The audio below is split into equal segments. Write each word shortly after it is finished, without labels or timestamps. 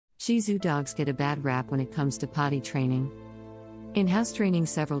Shih Tzu dogs get a bad rap when it comes to potty training. In house training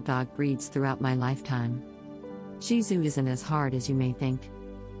several dog breeds throughout my lifetime. Shih Tzu isn't as hard as you may think.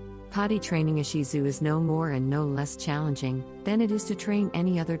 Potty training a Shih Tzu is no more and no less challenging than it is to train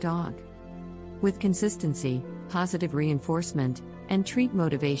any other dog. With consistency, positive reinforcement, and treat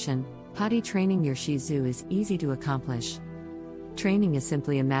motivation, potty training your Shih Tzu is easy to accomplish. Training is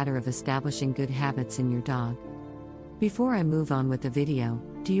simply a matter of establishing good habits in your dog. Before I move on with the video,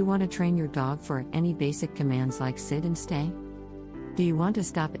 do you want to train your dog for any basic commands like sit and stay? Do you want to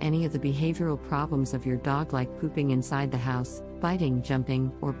stop any of the behavioral problems of your dog like pooping inside the house, biting,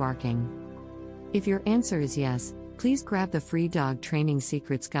 jumping, or barking? If your answer is yes, please grab the free Dog Training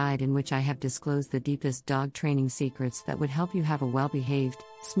Secrets Guide in which I have disclosed the deepest dog training secrets that would help you have a well-behaved,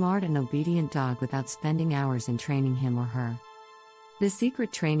 smart and obedient dog without spending hours in training him or her. The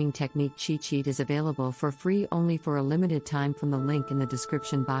secret training technique cheat sheet is available for free only for a limited time from the link in the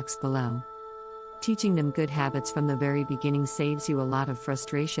description box below. Teaching them good habits from the very beginning saves you a lot of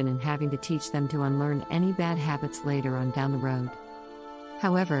frustration in having to teach them to unlearn any bad habits later on down the road.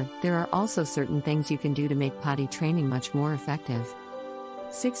 However, there are also certain things you can do to make potty training much more effective.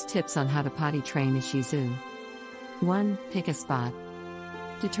 6 tips on how to potty train a Shih Tzu. 1. Pick a spot.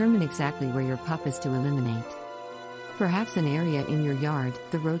 Determine exactly where your pup is to eliminate. Perhaps an area in your yard,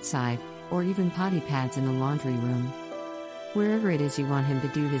 the roadside, or even potty pads in the laundry room. Wherever it is you want him to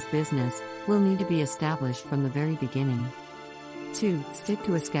do his business, will need to be established from the very beginning. 2. Stick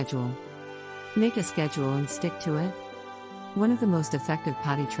to a schedule. Make a schedule and stick to it. One of the most effective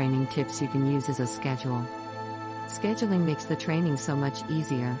potty training tips you can use is a schedule. Scheduling makes the training so much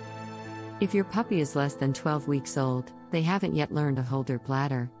easier. If your puppy is less than 12 weeks old, they haven't yet learned to hold their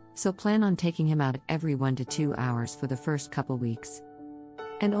bladder, so plan on taking him out every 1 to 2 hours for the first couple weeks.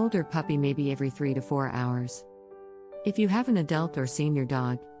 An older puppy may be every 3 to 4 hours. If you have an adult or senior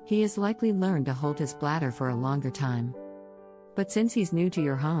dog, he has likely learned to hold his bladder for a longer time. But since he's new to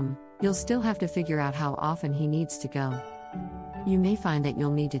your home, you'll still have to figure out how often he needs to go. You may find that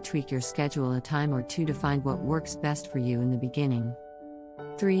you'll need to tweak your schedule a time or two to find what works best for you in the beginning.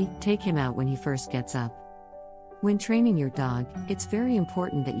 3. Take him out when he first gets up. When training your dog, it's very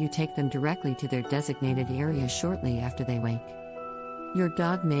important that you take them directly to their designated area shortly after they wake. Your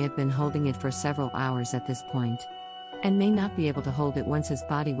dog may have been holding it for several hours at this point, and may not be able to hold it once his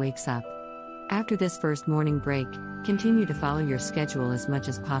body wakes up. After this first morning break, continue to follow your schedule as much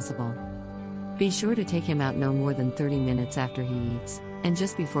as possible. Be sure to take him out no more than 30 minutes after he eats, and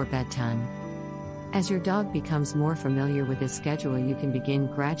just before bedtime. As your dog becomes more familiar with his schedule, you can begin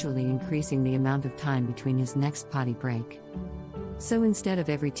gradually increasing the amount of time between his next potty break. So instead of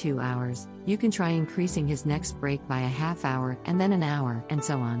every 2 hours, you can try increasing his next break by a half hour and then an hour, and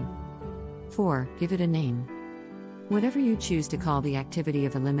so on. 4. Give it a name. Whatever you choose to call the activity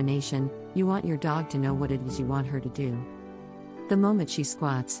of elimination, you want your dog to know what it is you want her to do. The moment she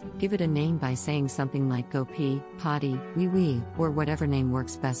squats, give it a name by saying something like go pee, potty, wee wee, or whatever name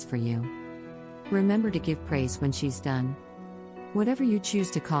works best for you. Remember to give praise when she's done. Whatever you choose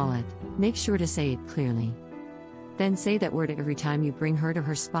to call it, make sure to say it clearly. Then say that word every time you bring her to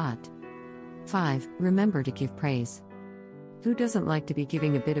her spot. 5. Remember to give praise. Who doesn't like to be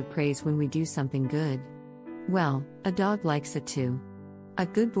giving a bit of praise when we do something good? Well, a dog likes it too. A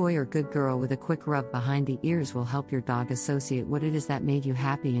good boy or good girl with a quick rub behind the ears will help your dog associate what it is that made you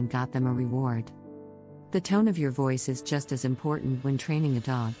happy and got them a reward. The tone of your voice is just as important when training a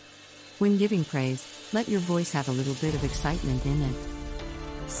dog. When giving praise, let your voice have a little bit of excitement in it.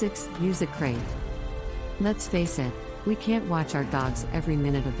 6. Use a crate. Let's face it, we can't watch our dogs every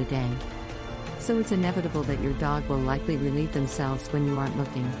minute of the day. So it's inevitable that your dog will likely relieve themselves when you aren't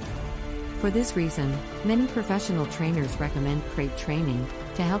looking. For this reason, many professional trainers recommend crate training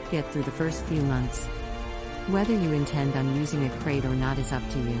to help get through the first few months. Whether you intend on using a crate or not is up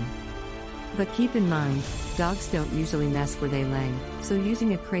to you. But keep in mind, dogs don't usually mess where they lay, so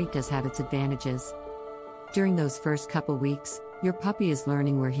using a crate does have its advantages. During those first couple weeks, your puppy is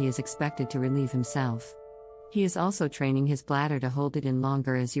learning where he is expected to relieve himself. He is also training his bladder to hold it in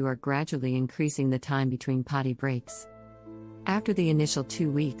longer as you are gradually increasing the time between potty breaks. After the initial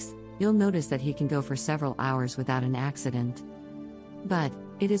 2 weeks, you'll notice that he can go for several hours without an accident. But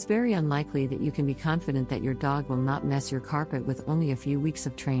it is very unlikely that you can be confident that your dog will not mess your carpet with only a few weeks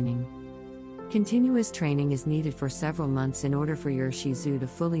of training. Continuous training is needed for several months in order for your Shih Tzu to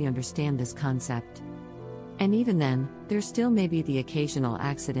fully understand this concept. And even then, there still may be the occasional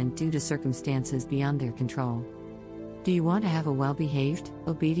accident due to circumstances beyond their control. Do you want to have a well-behaved,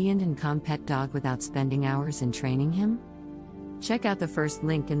 obedient and calm pet dog without spending hours in training him? Check out the first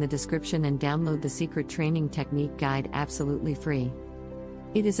link in the description and download the Secret Training Technique Guide absolutely free.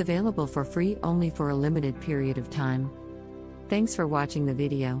 It is available for free only for a limited period of time. Thanks for watching the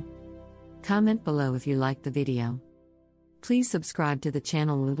video. Comment below if you liked the video. Please subscribe to the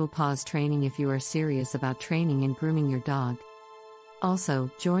channel Little Paws Training if you are serious about training and grooming your dog. Also,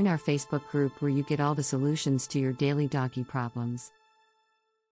 join our Facebook group where you get all the solutions to your daily doggy problems.